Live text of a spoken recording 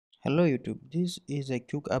Hello YouTube, this is a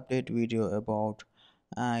quick update video about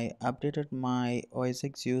I updated my OS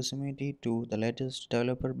X Yosemite to the latest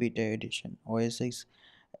developer beta edition OS X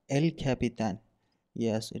El Capitan.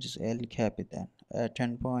 Yes, it is El Capitan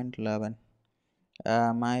 10.11.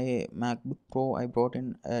 My MacBook Pro I brought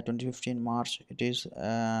in 2015 March. It is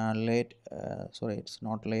late. Sorry, it's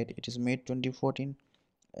not late. It is mid 2014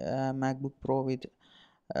 MacBook Pro with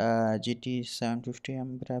GT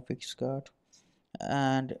 750M graphics card.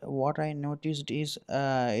 And what I noticed is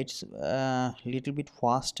it's a little bit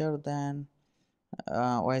faster than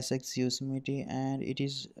OS X Yosemite, and it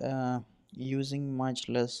is using much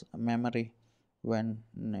less memory when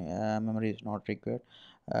memory is not required.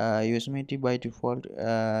 Yosemite by default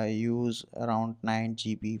use around 9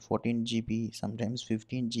 GB, 14 GB, sometimes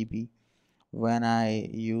 15 GB when I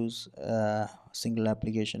use a single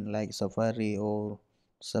application like Safari or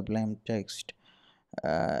Sublime Text,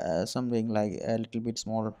 something like a little bit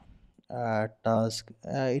small task.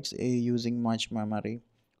 It's using much memory.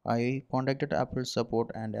 I contacted Apple support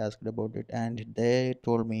and asked about it, and they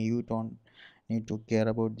told me you don't need to care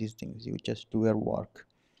about these things, you just do your work.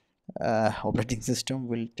 Operating system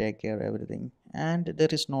will take care of everything, and there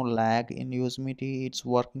is no lag in Yosemite. It's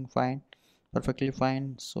working fine, perfectly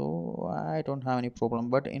fine, so I don't have any problem.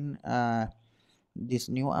 But in this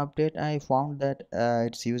new update I found that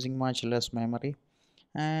it's using much less memory,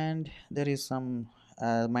 and there is some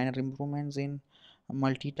minor improvements in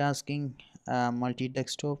multitasking,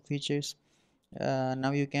 multi-desktop features.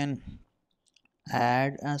 Now you can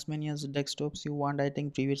add as many as desktops you want. I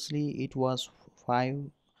think previously it was 5.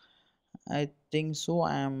 I think so.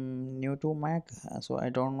 I am new to Mac, so I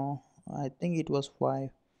don't know. I think it was 5.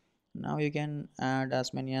 Now you can add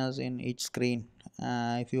as many as in each screen.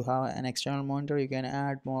 If you have an external monitor, you can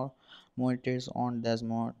add more monitors on that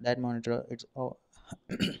monitor. It's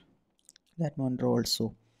that monitor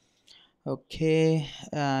also. Okay,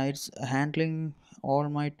 it's handling all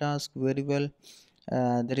my tasks very well.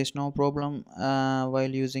 There is no problem while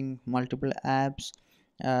using multiple apps.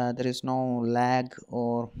 There is no lag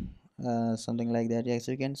or something like that. Yes,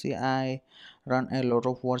 you can see I run a lot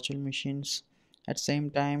of virtual machines at same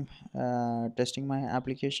time, testing my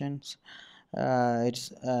applications.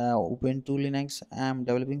 It's open to Linux. I'm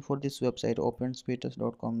developing for this website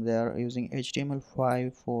openspeedtest.com. They are using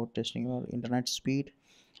HTML5 for testing your internet speed.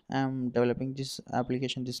 I'm developing this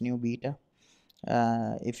application, this new beta.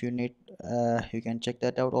 If you need, you can check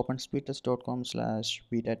that out,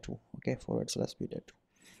 openspeedtest.com/beta2. Okay, /beta2.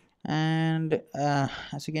 And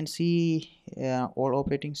as you can see, all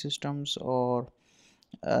operating systems are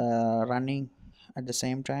running at the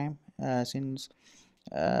same time, since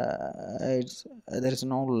there is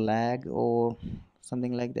no lag or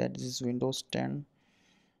something like that. This is Windows 10.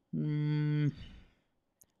 mm,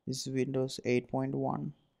 this is Windows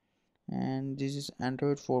 8.1, and this is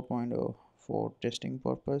Android 4.0 for testing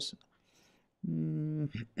purpose. Mm,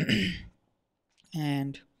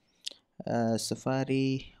 and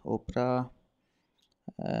Safari, Opera,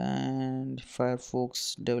 and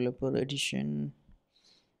Firefox Developer Edition.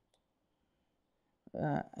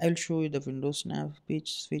 I'll show you the Windows Snap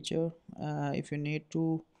feature. If you need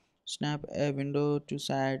to snap a window to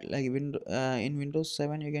side, like in Windows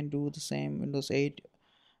 7, you can do the same. Windows 8,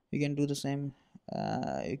 you can do the same.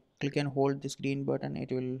 You click and hold this green button,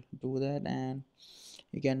 it will do that, and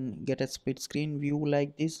you can get a split screen view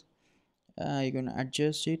like this. You can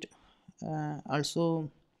adjust it. Also,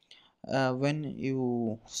 when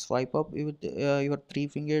you swipe up with your 3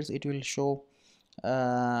 fingers, it will show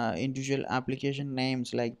individual application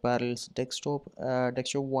names like Parallels Desktop,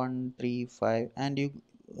 Desktop 135, and you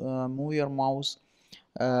move your mouse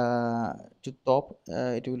to top,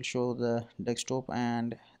 it will show the desktop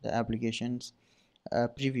and the applications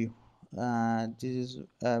preview. This is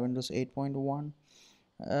Windows 8.1,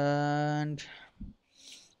 and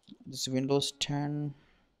this Windows 10.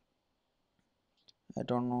 I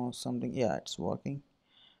don't know, something. Yeah, it's working.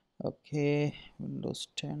 Okay, Windows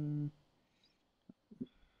 10.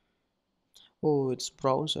 Oh, it's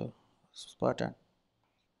browser Spartan.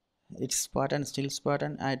 It's Spartan, still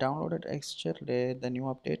Spartan. I downloaded yesterday the new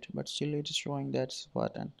update, but still it is showing that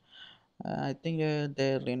Spartan. I think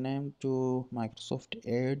they renamed to Microsoft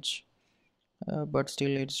Edge, but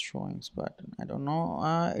still it's showing Spartan. I don't know.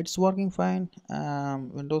 It's working fine.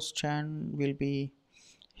 Windows 10 will be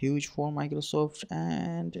huge for Microsoft,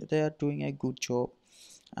 and they are doing a good job.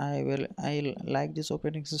 I like this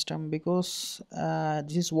operating system because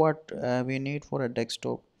this is what we need for a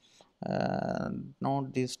desktop.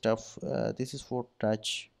 Not this stuff. This is for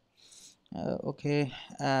touch. Okay,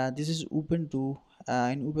 this is Ubuntu.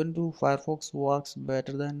 In Ubuntu, Firefox works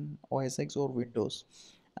better than OS X or Windows.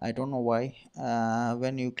 I don't know why.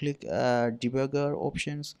 When you click debugger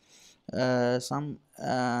options, some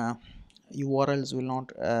URLs will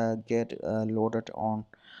not get loaded on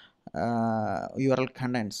URL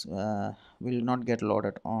contents will not get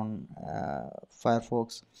loaded on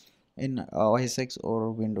Firefox in OS X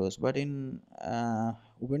or Windows, but in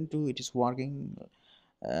Ubuntu it is working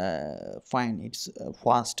fine. It's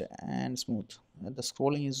fast and smooth. The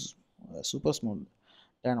scrolling is super smooth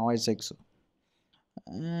than OS X,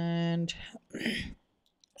 and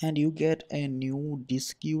you get a new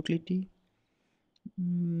disk utility.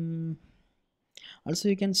 Mm, Also,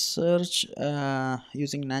 you can search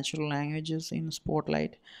using natural languages in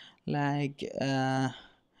Spotlight, like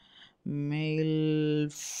mail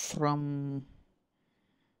from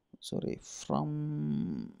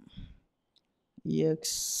from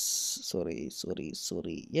X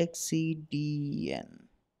XCDN.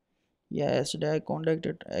 Yeah, yesterday I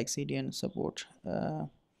contacted XCDN support.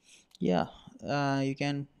 Yeah, you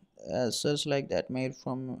can search like that, mail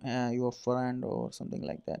from your friend or something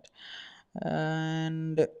like that,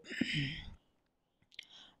 and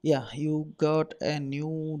yeah, you got a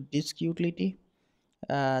new disk utility.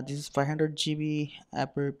 This is 500 GB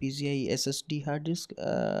Apple PCI SSD hard disk.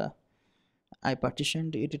 I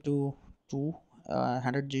partitioned it to two,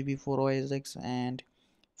 100 GB for OS X and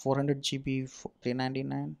 400 GB for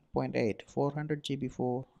 399.8, 400 GB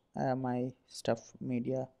for my stuff,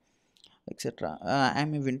 media, etc.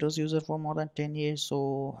 I'm a Windows user for more than 10 years,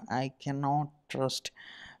 so I cannot trust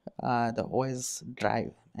the OS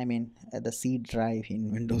drive. I mean, the C drive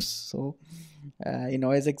in Windows. So in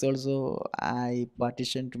OS X also, I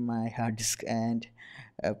partitioned my hard disk and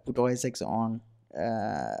put OS X on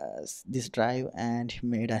this drive and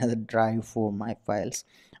made another drive for my files.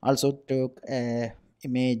 Also took a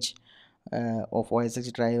image of OS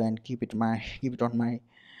X drive and keep it on my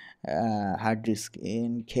hard disk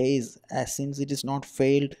in case, since it is not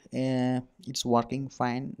failed, it's working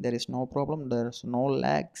fine, there is no problem, there's no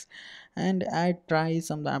lags. And I try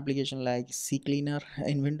some application like C cleaner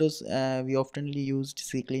in Windows. We oftenly used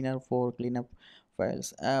C cleaner for cleanup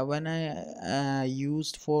files. When I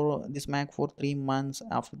used for this Mac for 3 months,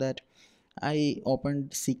 after that I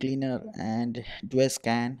opened CCleaner and do a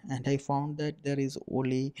scan, and I found that there is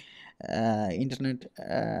only internet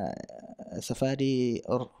Safari,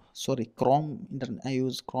 or sorry, Chrome internet. I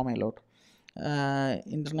use Chrome a lot.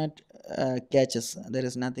 Internet catches. There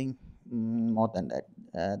is nothing more than that.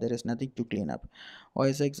 There is nothing to clean up.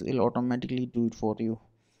 OS X will automatically do it for you,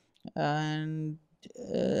 and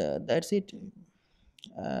that's it.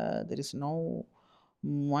 There is no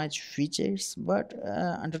much features, but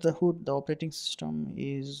under the hood the operating system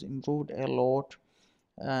is improved a lot.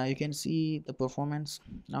 You can see the performance.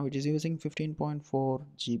 Now it is using 15.4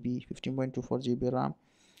 GB, 15.24 GB RAM,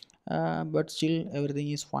 but still everything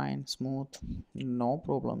is fine, smooth, no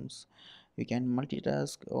problems. You can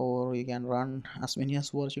multitask, or you can run as many as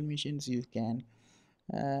virtual machines you can.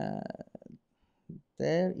 uh,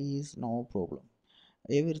 there is no problem,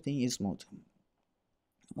 everything is smooth.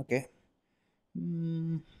 Okay.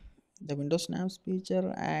 mm, the Windows snaps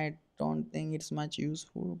feature, I don't think it's much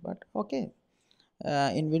useful, but okay.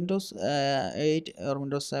 In Windows 8 or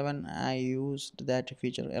Windows 7, I used that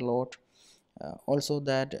feature a lot. Also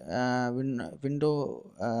that window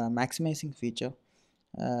maximizing feature,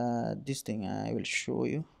 this thing I will show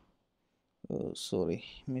you. Oh, sorry,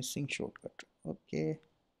 missing shortcut. Okay.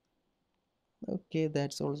 Okay,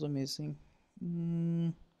 that's also missing.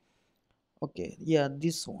 mm, okay, yeah,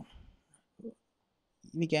 this one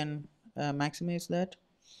we can maximize that.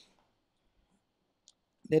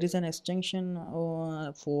 There is an extension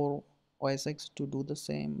for OS X to do the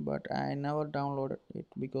same, but I never downloaded it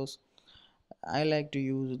because I like to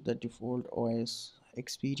use the default OS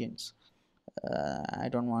experience. I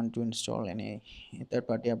don't want to install any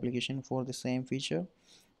third-party application for the same feature.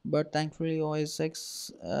 But thankfully, OS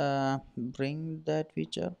X bring that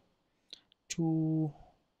feature to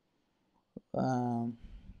um,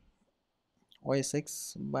 OS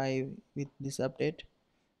X by with this update.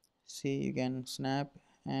 See, you can snap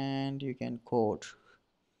and you can code,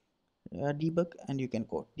 debug, and you can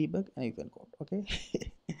code, debug and you can code. Okay.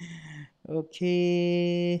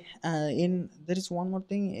 Okay. In there is one more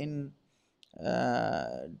thing in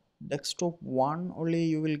uh, desktop one only.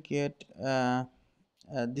 You will get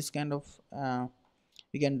this kind of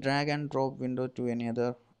you can drag and drop window to any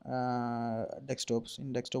other desktops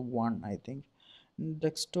in desktop one, I think. In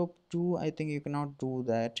desktop 2, I think you cannot do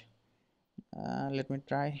that. Let me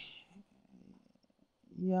try.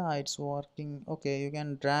 Yeah, it's working. Okay, you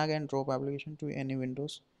can drag and drop application to any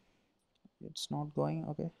windows. It's not going.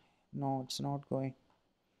 Okay, no, it's not going.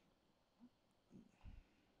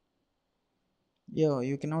 Yeah,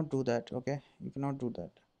 you cannot do that. Okay, you cannot do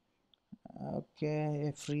that.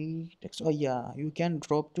 Okay, free text. Oh yeah, you can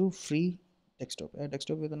drop to free desktop.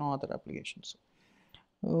 Desktop with no other applications.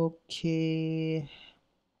 Okay.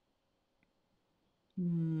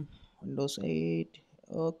 Hmm. Windows 8.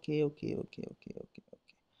 Okay.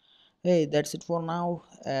 Hey, that's it for now.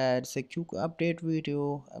 It's a quick update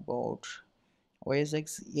video about OS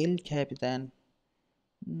X El Capitan.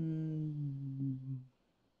 Hmm.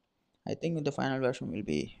 I think the final version will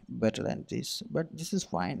be better than this, but this is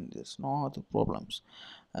fine. There's no other problems.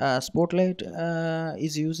 Spotlight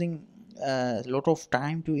is using a lot of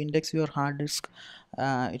time to index your hard disk.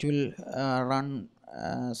 It will run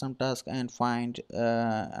some task and find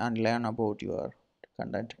and learn about your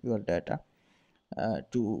content, your data,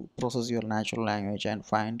 to process your natural language and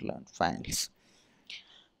find learn files.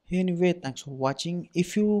 Anyway, thanks for watching.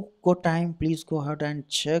 If you got time, please go ahead and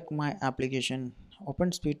check my application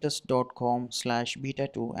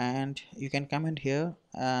openspeedtest.com/beta2, and you can comment here.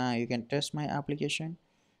 You can test my application.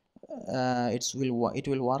 It will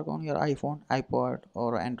work on your iPhone, iPod,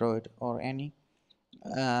 or Android, or any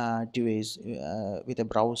device with a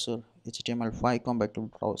browser, HTML5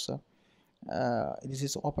 compatible browser. This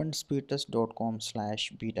is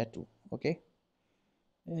openspeedtest.com/beta2. Okay.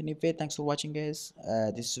 Anyway, thanks for watching, guys.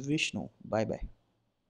 This is Vishnu. Bye bye.